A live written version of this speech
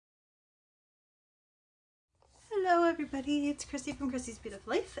Hello everybody, it's Christy from Christy's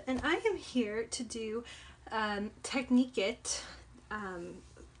Beautiful Life, and I am here to do Technique It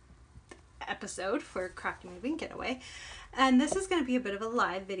episode for Crafty, Maven, Getaway. And this is going to be a bit of a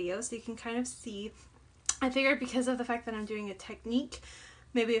live video, so you can kind of see. I figured because of the fact that I'm doing a technique,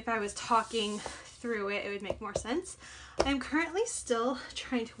 maybe if I was talking through it, it would make more sense. I'm currently still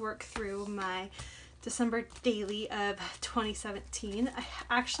trying to work through my December daily of 2017. I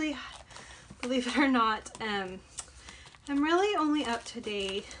actually, believe it or not, I'm really only up to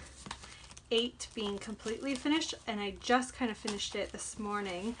day 8 being completely finished, and I just kind of finished it this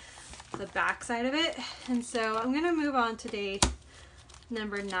morning, the back side of it. And so I'm going to move on to day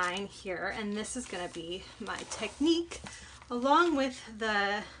number 9 here, and this is going to be my technique along with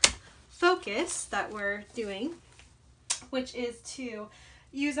the focus that we're doing, which is to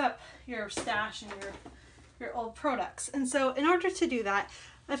use up your stash and your old products. And so in order to do that,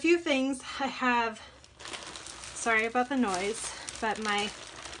 a few things I have, sorry about the noise, but my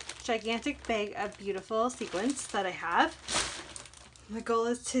gigantic bag of beautiful sequins that I have. My goal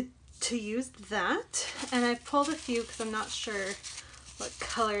is to use that, and I pulled a few because I'm not sure what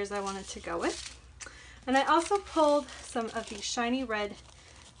colors I wanted to go with. And I also pulled some of these shiny red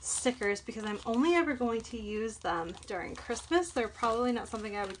stickers because I'm only ever going to use them during Christmas. They're probably not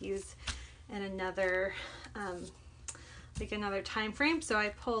something I would use in another like another time frame, so I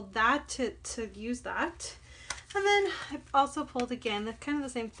pulled that to use that. And then I also pulled, again, the kind of the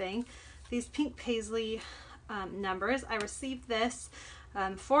same thing, these pink paisley numbers. I received this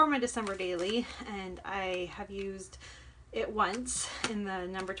for my December daily, and I have used it once in the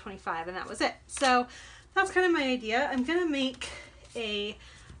number 25, and that was it. So that's kind of my idea. I'm gonna make a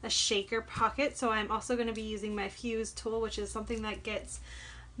shaker pocket, so I'm also going to be using my fuse tool, which is something that gets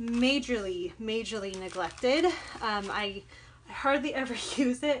majorly neglected. I hardly ever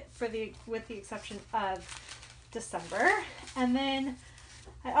use it with the exception of December. And then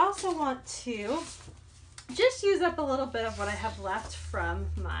I also want to just use up a little bit of what I have left from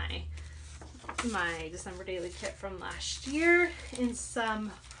my December daily kit from last year in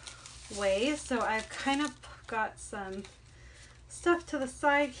some ways. So I've kind of got some stuff to the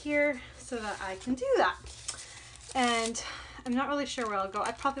side here so that I can do that. And I'm not really sure where I'll go.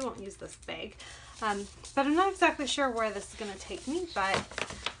 I probably won't use this bag, but I'm not exactly sure where this is going to take me, but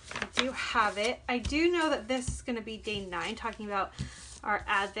I do have it. I do know that this is going to be day 9, talking about our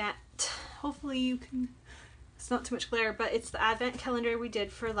Advent. Hopefully you can, it's not too much glare, but it's the Advent calendar we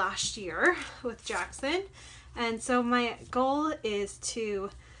did for last year with Jackson. And so my goal is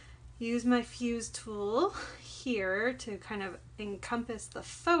to use my fuse tool here to kind of encompass the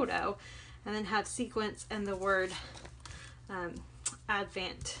photo, and then have sequence and the word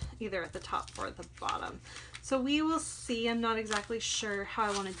Advent either at the top or the bottom. So we will see. I'm not exactly sure how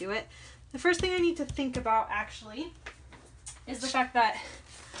I want to do it. The first thing I need to think about actually is the fact that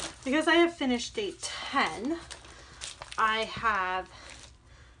because I have finished day 10, I have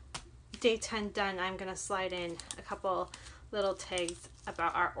day 10 done. I'm going to slide in a couple little tags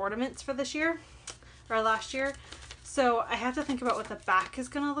about our ornaments for this year or last year. So I have to think about what the back is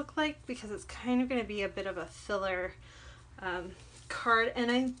going to look like, because it's kind of going to be a bit of a filler card. And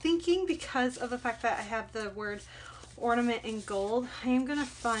I'm thinking, because of the fact that I have the word ornament in gold, I am going to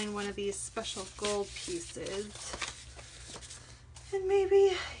find one of these special gold pieces and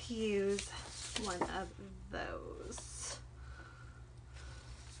maybe use one of those.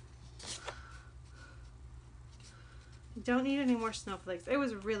 Don't need any more snowflakes. It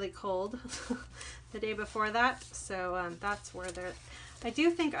was really cold the day before that, so that's where they're. I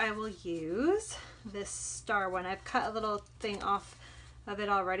do think I will use this star one. I've cut a little thing off of it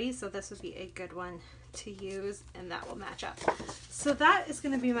already, so this would be a good one to use, and that will match up. So that is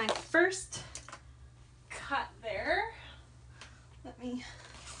going to be my first cut there. Let me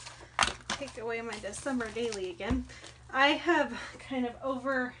take away my December daily again. I have kind of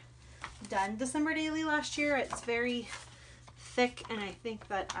overdone December daily last year. It's very thick, and I think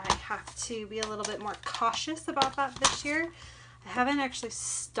that I have to be a little bit more cautious about that this year. I haven't actually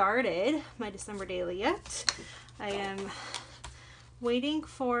started my December daily yet. I am waiting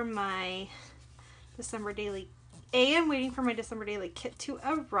for my December daily. I'm waiting for my December daily kit to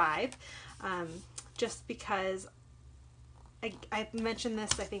arrive, just because I've mentioned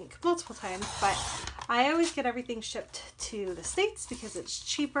this I think multiple times, but I always get everything shipped to the States because it's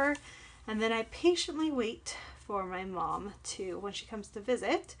cheaper, and then I patiently wait for my mom to, when she comes to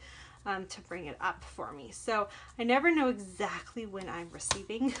visit, to bring it up for me. So I never know exactly when I'm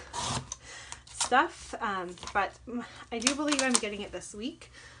receiving stuff, but I do believe I'm getting it this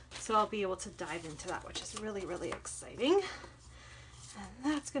week, so I'll be able to dive into that, which is really exciting.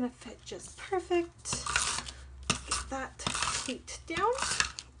 And that's gonna fit just perfect. that taped down.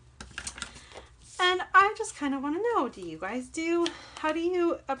 And I just kind of want to know, do you guys how do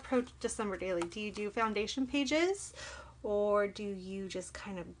you approach December daily? Do you do foundation pages, or do you just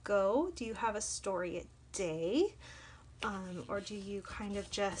kind of go? Do you have a story a day? Or do you kind of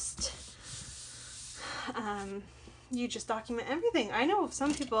just, you just document everything? I know of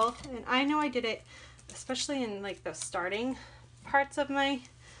some people, and I know I did it, especially in like the starting parts of my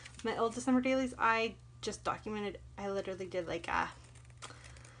old December dailies. I just documented, I literally did like a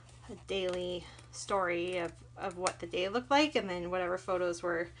daily story of what the day looked like, and then whatever photos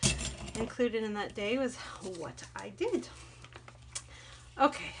were included in that day was what I did.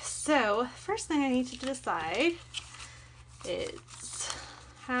 Okay, so first thing I need to decide is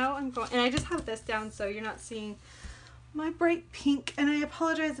how I'm going, and I just have this down so you're not seeing my bright pink, and I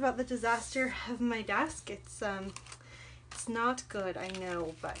apologize about the disaster of my desk. It's not good, I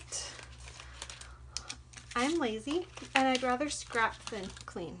know, but I'm lazy and I'd rather scrap than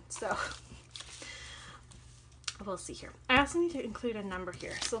clean, so we'll see here. I also need to include a number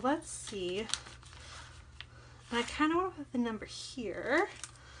here, so let's see. And I kind of want to put the number here.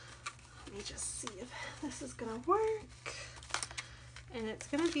 Let me just see if this is gonna work. And it's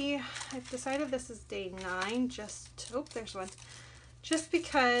gonna be, I've decided this is day 9, just, oh, there's one. Just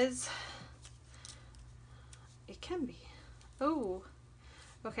because it can be. Oh,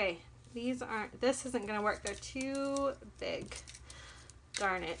 okay. These aren't, this isn't gonna work. They're too big.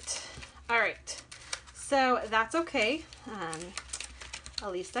 Darn it. All right, so that's okay.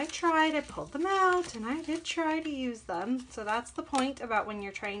 At least I tried. I pulled them out and I did try to use them. So that's the point about when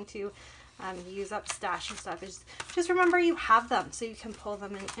you're trying to use up stash and stuff, is just remember you have them so you can pull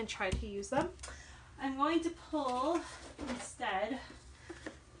them and try to use them. I'm going to pull instead,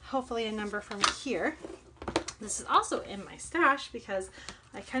 hopefully, a number from here. This is also in my stash because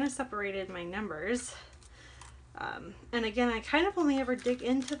I kind of separated my numbers. And again, I kind of only ever dig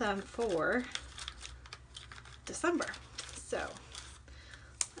into them for December. So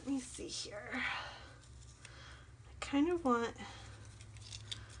let me see here. I kind of want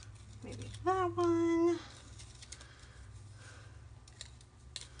maybe that one.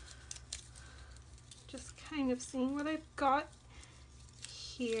 Just kind of seeing what I've got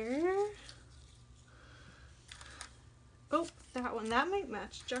here. Oh, that one. That might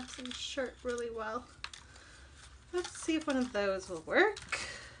match Jackson's shirt really well. Let's see if one of those will work.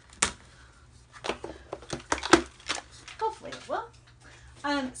 Hopefully it will.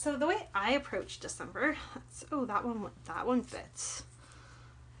 So the way I approach December, oh, that one fits.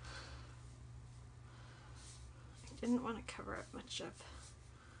 I didn't want to cover up much of.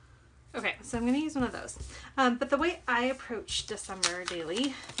 Okay, so I'm going to use one of those. But the way I approach December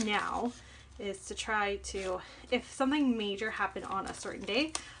daily now is to try to, if something major happened on a certain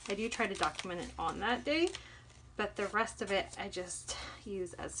day, I do try to document it on that day. But the rest of it I just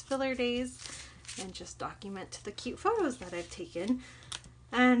use as filler days and just document the cute photos that I've taken.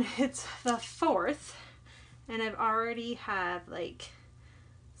 And it's the 4th and I've already had like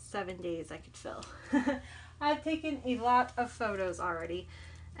 7 days I could fill. I've taken a lot of photos already,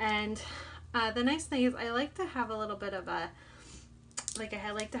 and the nice thing is I like to have a little bit of a, like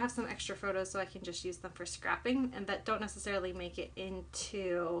I like to have some extra photos so I can just use them for scrapping, and that don't necessarily make it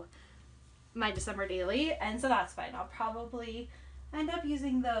into my December daily, and so that's fine. I'll probably end up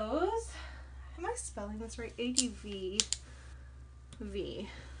using those. Am I spelling this right? ADV V.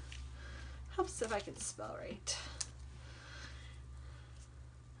 Helps if I can spell right.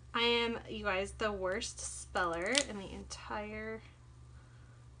 I am, you guys, the worst speller in the entire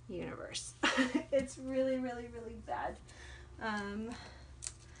universe. It's really, really, really bad. And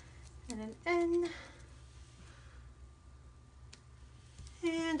an N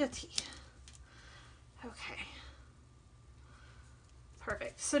and a T. Okay.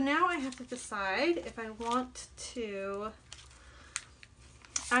 Perfect. So now I have to decide if I want to,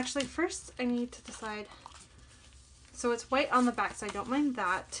 actually first I need to decide, so it's white on the back, so I don't mind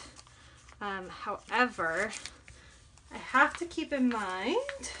that. However, I have to keep in mind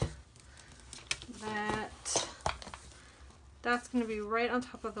that that's going to be right on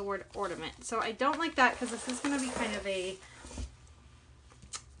top of the word ornament. So I don't like that because this is going to be kind of a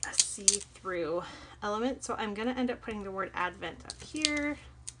see-through element. So I'm going to end up putting the word Advent up here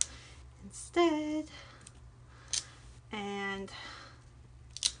instead. And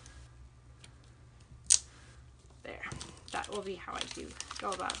there. That will be how I do go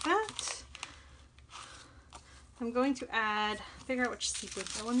about that. I'm going to figure out which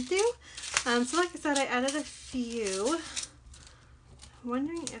sequence I want to do. So like I said, I added a few. I'm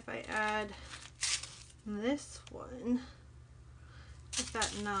wondering if I add this one with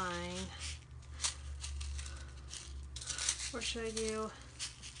that 9. Or should I do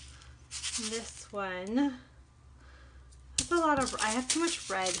this one? That's a lot of, I have too much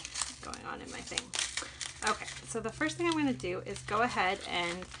red going on in my thing. Okay, so the first thing I'm going to do is go ahead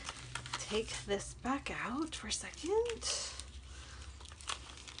and take this back out for a second.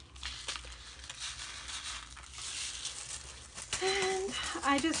 And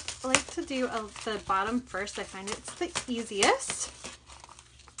I just like to do the bottom first. I find it's the easiest.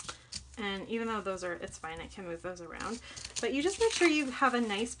 And even though those are, it's fine, I can move those around. But you just make sure you have a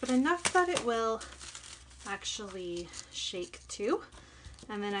nice, but enough that it will actually shake too.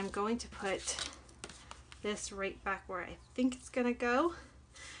 And then I'm going to put this right back where I think it's gonna go.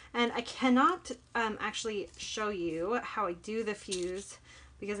 And I cannot actually show you how I do the fuse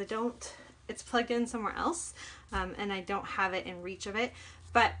because I don't, it's plugged in somewhere else and I don't have it in reach of it,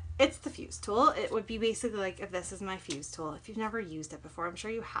 but it's the fuse tool. It would be basically like if this is my fuse tool. If you've never used it before, I'm sure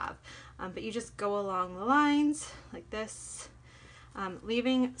you have, but you just go along the lines like this,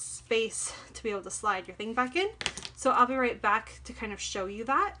 leaving space to be able to slide your thing back in. So I'll be right back to kind of show you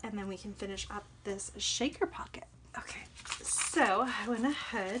that, and then we can finish up this shaker pocket. Okay, so I went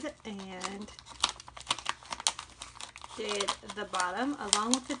ahead and did the bottom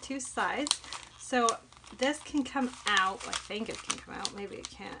along with the two sides. So this can come out, I think it can come out, maybe it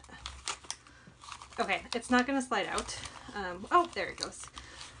can't. Okay, it's not gonna slide out. Oh, there it goes.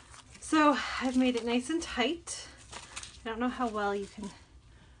 So I've made it nice and tight. I don't know how well you can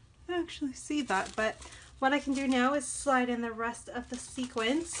actually see that, but what I can do now is slide in the rest of the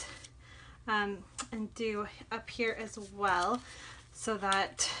sequins and do up here as well so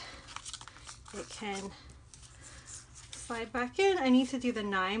that it can slide back in. I need to do the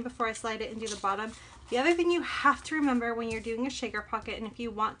 9 before I slide it and do the bottom. The other thing you have to remember when you're doing a shaker pocket, and if you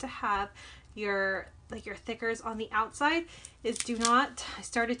want to have your your thickers on the outside, is do not, I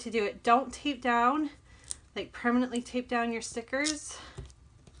started to do it, don't tape down, like permanently tape down your stickers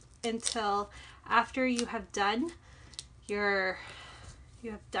until after you have done it,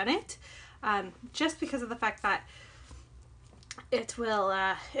 just because of the fact that it will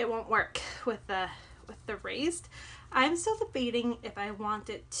it won't work with the raised. I'm still debating if I want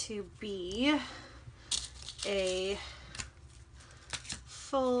it to be a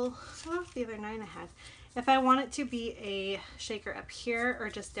full, what was the other 9 I had? If I want it to be a shaker up here or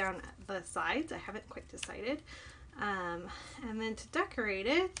just down the sides, I haven't quite decided. And then to decorate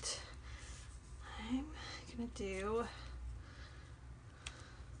it, I'm gonna do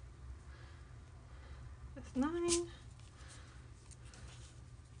this 9,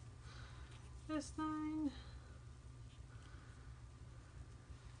 this 9.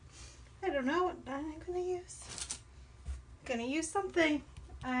 I don't know what I'm gonna use. I'm gonna use something.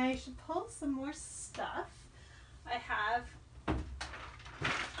 I should pull some more stuff. I have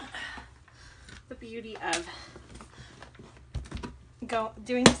the beauty of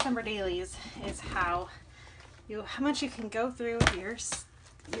doing December dailies is how much you can go through your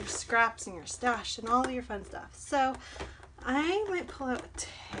scraps and your stash and all of your fun stuff. So I might pull out a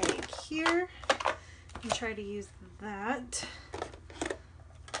tag here and try to use that.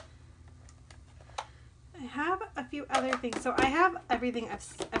 I have a few other things. So I have everything,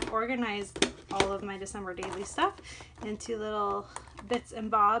 I've organized all of my December daily stuff into little bits and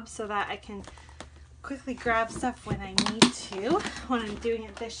bobs so that I can quickly grab stuff when I need to, when I'm doing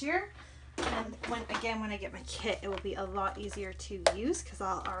it this year. And when I get my kit, it will be a lot easier to use because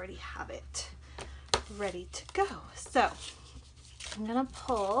I'll already have it ready to go. So I'm gonna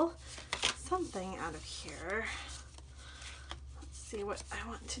pull something out of here. Let's see what I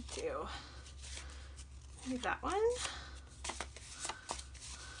want to do. Maybe that one.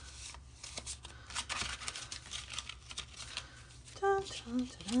 Dun, dun, dun,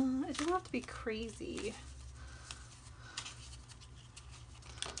 dun. It doesn't have to be crazy.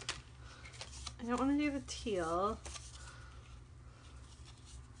 I don't want to do the teal.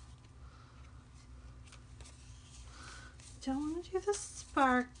 Don't want to do the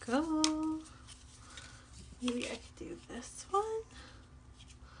sparkle. Maybe I could do this one.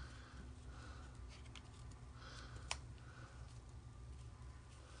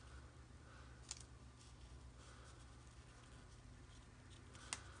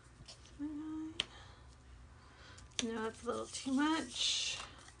 No, it's a little too much.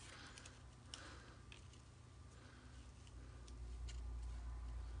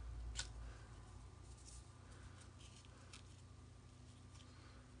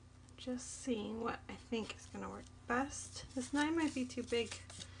 Just seeing what I think is going to work best. This 9 might be too big.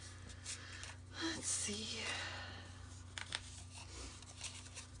 Let's see.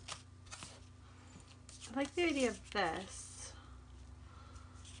 I like the idea of this.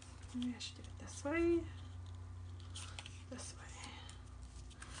 Maybe I should do it this way. this way.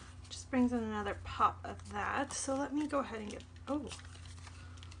 Just brings in another pop of that. So let me go ahead and get, oh.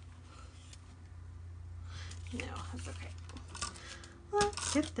 No, that's okay.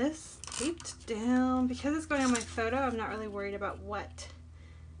 Let's get this taped down. Because it's going on my photo, I'm not really worried about what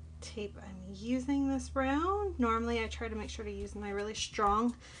tape I'm using this round. Normally I try to make sure to use my really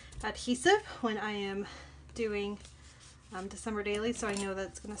strong adhesive when I am doing December daily, so I know that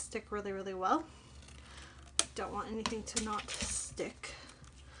it's going to stick really, really well. Don't want anything to not stick.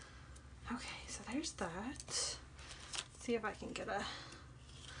 Okay, so there's that. Let's see if I can get a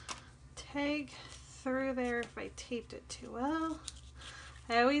tag through there if I taped it too well.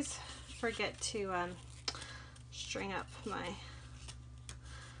 I always forget to string up my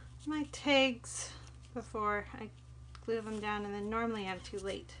tags before I glue them down, and then normally I'm too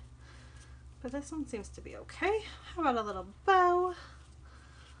late. But this one seems to be okay. How about a little bow?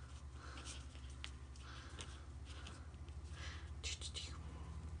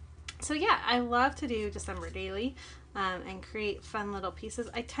 So yeah, I love to do December daily and create fun little pieces.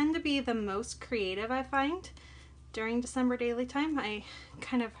 I tend to be the most creative, I find, during December daily time. I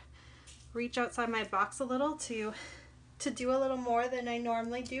kind of reach outside my box a little to do a little more than I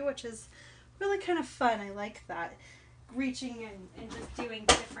normally do, which is really kind of fun. I like that, reaching and just doing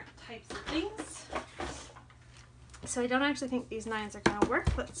different types of things. So I don't actually think these 9s are going to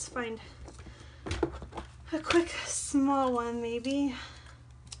work. Let's find a quick small one maybe.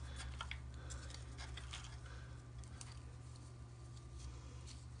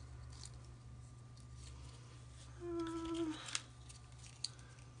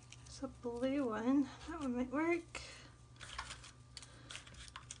 There's a blue one. That one might work.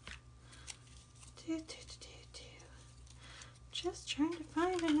 Just trying to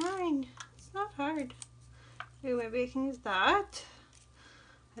find a 9. It's not hard. Ooh, maybe I can use that.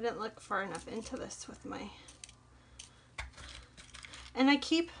 I didn't look far enough into this with my... And I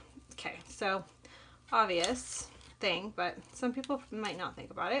keep... Okay, so obvious thing, but some people might not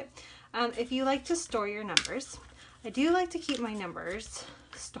think about it. If you like to store your numbers, I do like to keep my numbers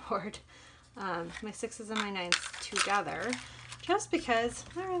stored, my 6s and my 9s together, just because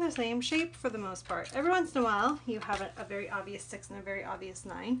they're the same shape for the most part. Every once in a while you have a very obvious 6 and a very obvious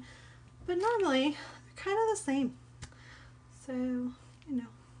 9, but normally they're kind of the same. So, you know,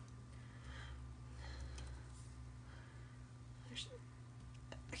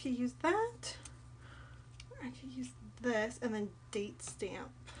 I could use that, or I could use this and then date stamp.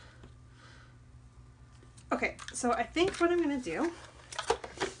 Okay, so I think what I'm going to do,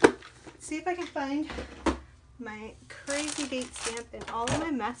 see if I can find my crazy date stamp in all of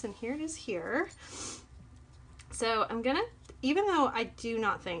my mess, and here it is here. So I'm gonna, even though I do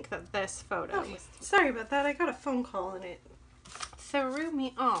not think that this photo, okay, sorry about that, I got a phone call and it threw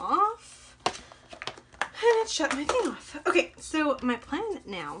me off and it shut my thing off. Okay, so my plan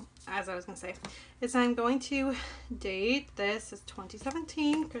now, as I was gonna say, is I'm going to date this as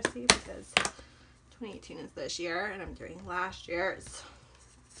 2017, Chrissy, because 2018 is this year and I'm doing last year's.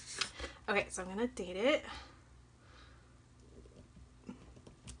 Okay, so I'm gonna date it.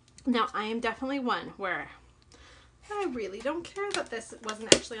 Now, I am definitely one where I really don't care that this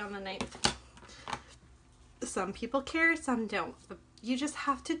wasn't actually on the night. Some people care, some don't. But you just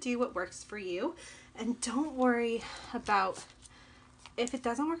have to do what works for you, and don't worry about if it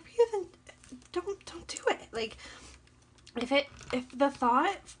doesn't work for you. Then don't do it. Like if the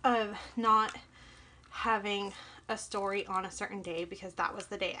thought of not having a story on a certain day because that was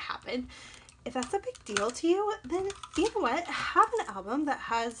the day it happened, if that's a big deal to you, then you know what? Have an album that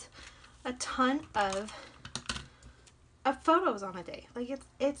has a ton of photos on a day. Like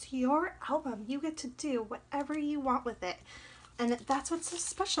it's your album. You get to do whatever you want with it. And that's what's so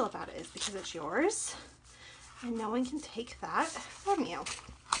special about it, is because it's yours and no one can take that from you.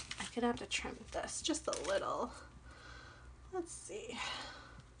 I'm gonna have to trim this just a little. Let's see.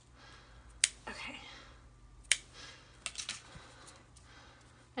 Okay.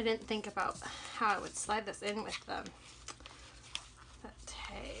 I didn't think about how I would slide this in with that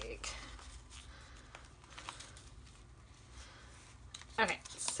tag. Okay,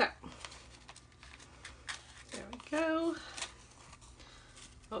 so there we go.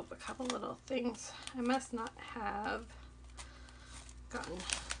 Oh, a couple little things. I must not have gotten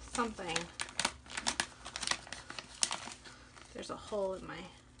something. There's a hole in my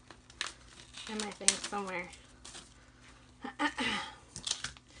thing somewhere.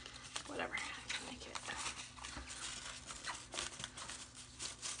 Whatever, I can make it.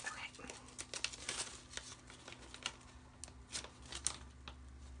 Okay.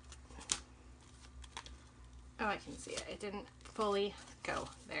 Oh, I can see it. It didn't fully go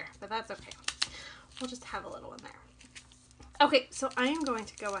there, but that's okay. We'll just have a little one there. Okay, so I am going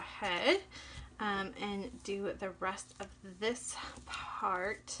to go ahead and do the rest of this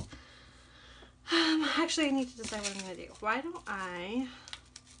part. Actually, I need to decide what I'm going to do. Why don't I...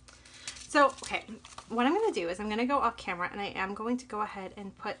 So, okay, what I'm going to do is I'm going to go off camera, and I am going to go ahead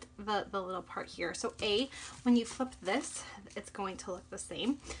and put the little part here. So when you flip this, it's going to look the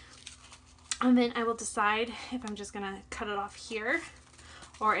same. And then I will decide if I'm just going to cut it off here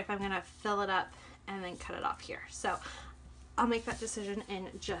or if I'm going to fill it up and then cut it off here. So I'll make that decision in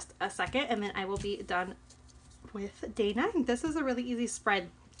just a second, and then I will be done with day 9. This is a really easy spread.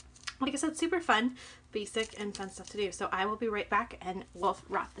 Like I said, super fun, basic, and fun stuff to do. So I will be right back and we'll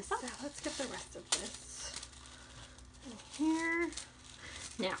wrap this up. So let's get the rest of this in here.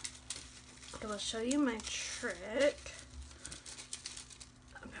 Now, I will show you my trick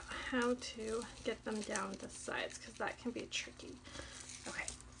about how to get them down the sides, because that can be tricky. Okay.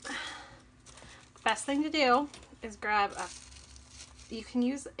 Best thing to do is grab you can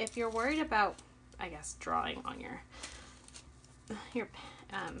use, if you're worried about, I guess, drawing on your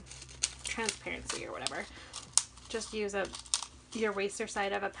transparency or whatever, just use your eraser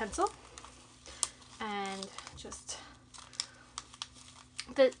side of a pencil, and just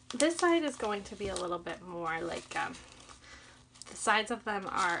this side is going to be a little bit more like the sides of them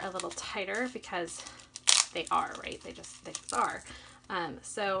are a little tighter because they are, right? They just are.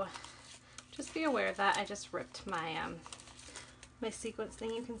 So just be aware of that. I just ripped my my sequence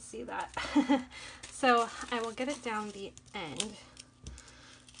thing. You can see that. So I will get it down the end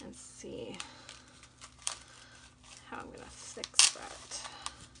and see how I'm gonna fix that.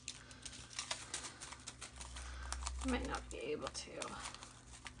 I might not be able to.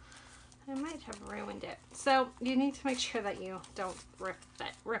 I might have ruined it. So you need to make sure that you don't rip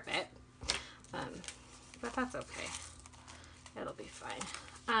it. But that's okay. It'll be fine.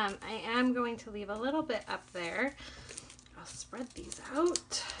 I am going to leave a little bit up there. I'll spread these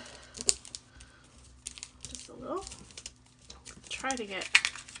out just a little. Try to get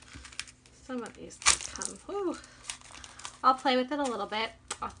some of these to come. Ooh. I'll play with it a little bit.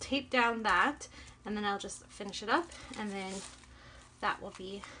 I'll tape down that, and then I'll just finish it up, and then that will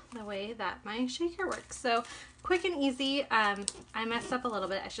be the way that my shaker works. So quick and easy. I messed up a little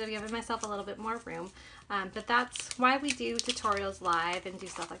bit. I should have given myself a little bit more room, but that's why we do tutorials live and do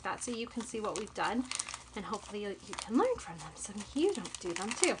stuff like that, so you can see what we've done, and hopefully you can learn from them so you don't do them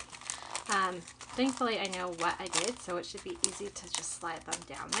too. Thankfully I know what I did, so it should be easy to just slide them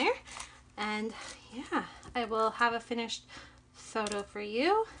down there. And yeah, I will have a finished photo for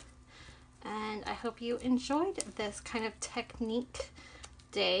you, and I hope you enjoyed this kind of technique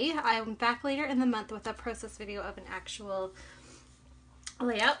day. I'm back later in the month with a process video of an actual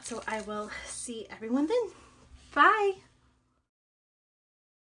layout, so I will see everyone then. Bye!